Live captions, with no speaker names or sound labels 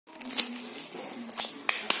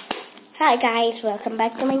Hi guys, welcome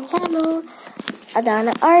back to my channel,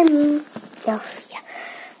 Adana Army. So, yeah.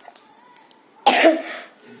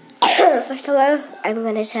 First of all, I'm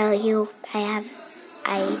gonna tell you I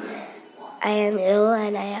am ill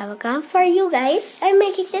and I have a cough for you guys. I'm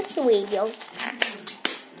making this video.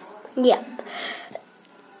 Yeah.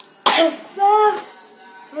 I'm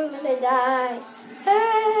gonna die.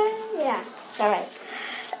 Yeah. Alright.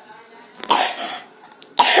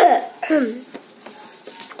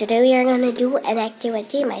 Today we are gonna do an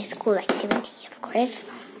activity, my school activity, of course.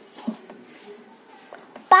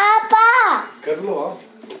 Papa! कर लो आप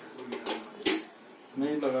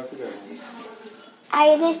नहीं लगा के जाएंगे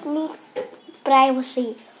I just need privacy.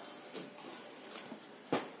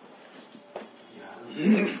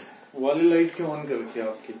 वाली light क्यों on कर रखी है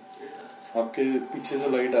आपकी आपके पीछे से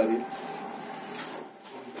लाइट आ रही है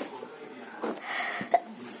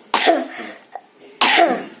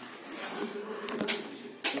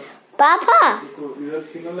पापा तो इधर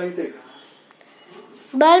थी ना लाइट एक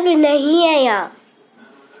बल्ब नहीं है यहाँ.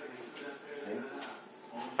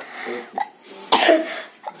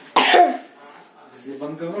 ये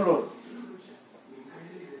बंद कर दो door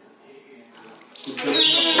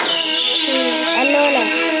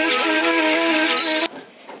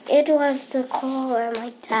It was the call and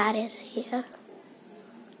my dad is here.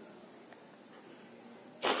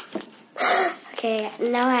 Okay,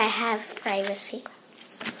 now I have privacy.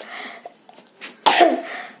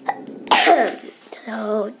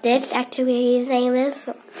 So this activity's name is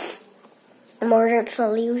Mortar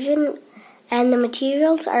Solution, and the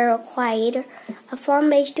materials are required: a foam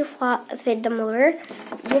base to fit the motor,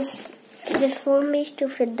 this foam base to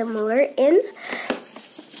fit the motor in,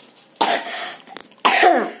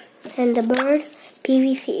 and the bird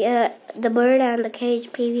PVC, the bird and the cage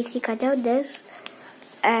PVC cutout. This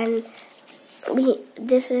and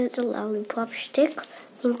this is the lollipop stick.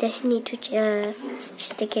 You just need to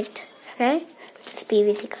stick it. Okay, it's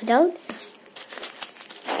PVC cutout.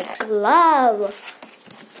 It's glove.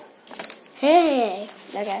 Hey,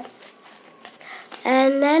 okay.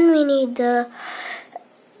 And then we need the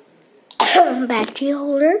battery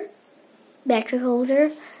holder,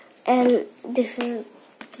 and this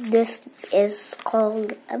is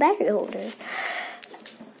called a battery holder.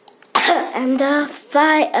 And the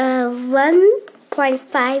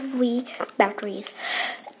 1.5V batteries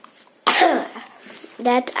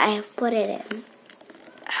that I have put it in.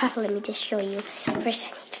 Let me just show you. First,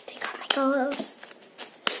 I need to take off my gloves.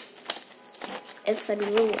 It's a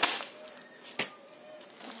new one.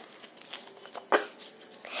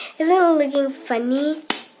 Isn't it looking funny?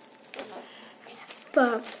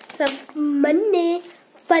 Some money.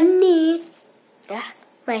 Funny. Yeah,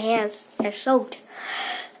 my hands are soaked.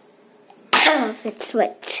 It's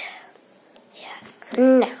wet. Yeah.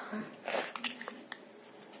 No.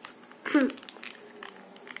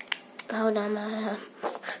 Hold on.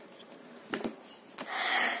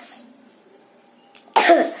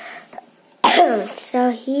 So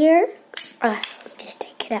here, just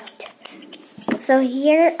take it out. So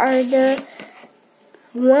here are the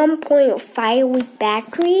 1.5 with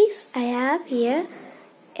batteries I have here.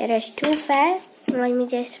 It is too fat. Let me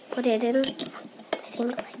just put it in, I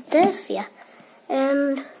think like this, yeah.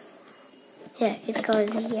 And yeah, it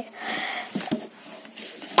goes here.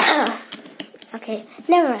 Okay,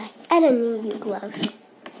 never mind. I don't need your gloves.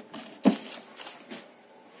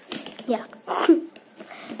 Yeah. Let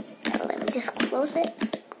me just close it.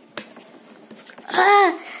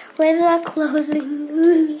 Where's not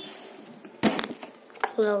closing?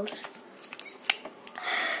 Close.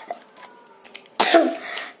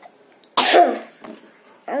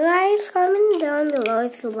 Guys, comment down below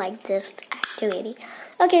if you like this activity.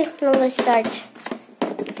 Okay, now let's start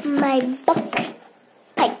my book.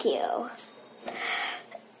 Thank you.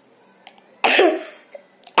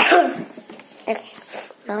 Okay,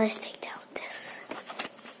 now let's take out this.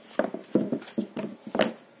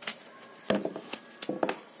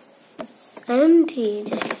 And you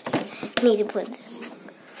just need to put this.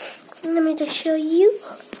 Let me just show you.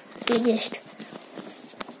 You just.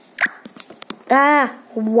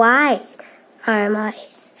 Why are my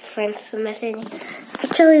friends messaging?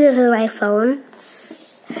 Actually, this is my phone.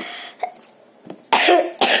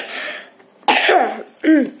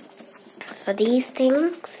 So these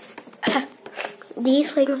things we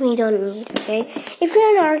don't need, okay? If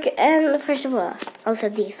you're an archer, and first of all, also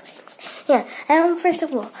these things. Yeah, and first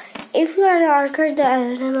of all, if you are an archer, the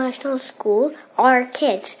international school, or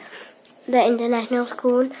kids, the international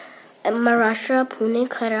school, Maharashtra, Pune,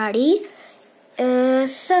 Kharadi.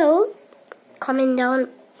 So, comment down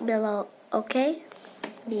below, okay?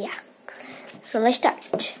 Yeah. So let's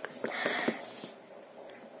start.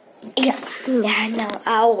 Yeah, no,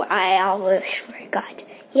 I almost forgot.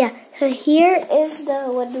 Yeah, so here is the,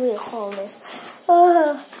 what do we call this?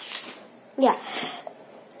 Yeah.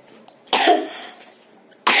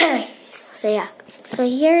 So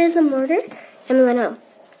here is the mortar. I'm gonna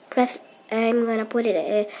put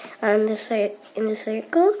it on in the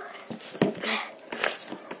circle.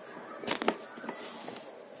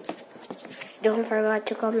 Don't forget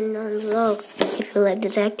to comment down below if you like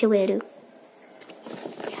this activator.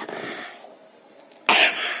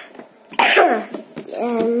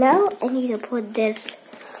 And now I need to put this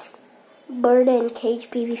bird and cage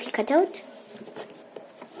PVC cutout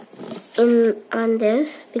on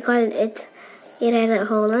this because it has a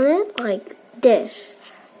hole in it like this.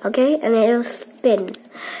 Okay, and it'll spin.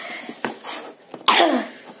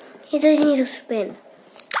 It doesn't need to spin.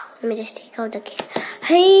 Let me just take out the cage.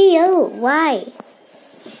 Hey yo, why?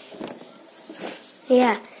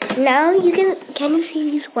 Yeah. Now can you see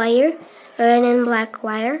these wire? Red and black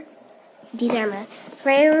wire. These are my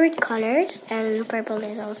favorite colors, and purple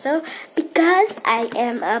is also because I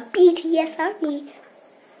am a BTS army.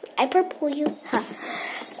 I purple you. Huh.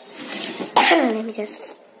 Let me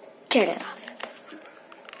just turn it off.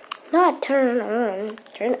 Not turn it on,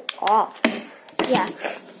 turn it off. Yeah.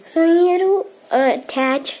 So you need to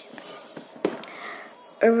attach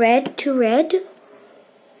red to red.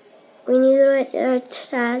 We need to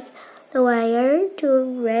attach the wire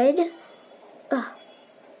to red.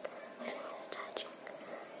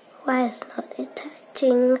 Why is it not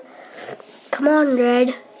attaching? Come on,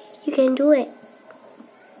 red. You can do it.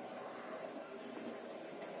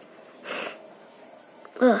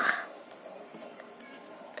 Ugh.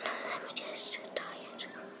 Let me just tie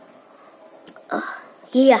it.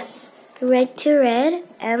 Yeah. Red to red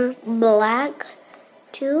and black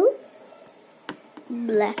to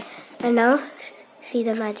black. And now, see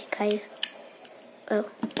the magic, guys. Oh.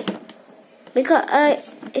 Because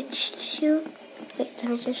it's too... Wait,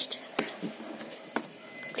 let me just...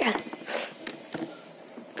 Yeah.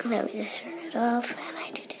 Let me just turn it off, and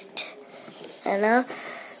I did it. And now...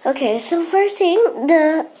 Okay, so first thing,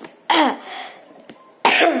 the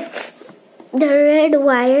red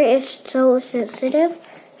wire is so sensitive,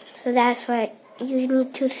 so that's why you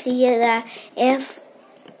need to see it that if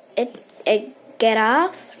it get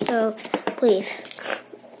off. So please,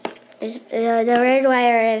 the red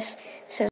wire is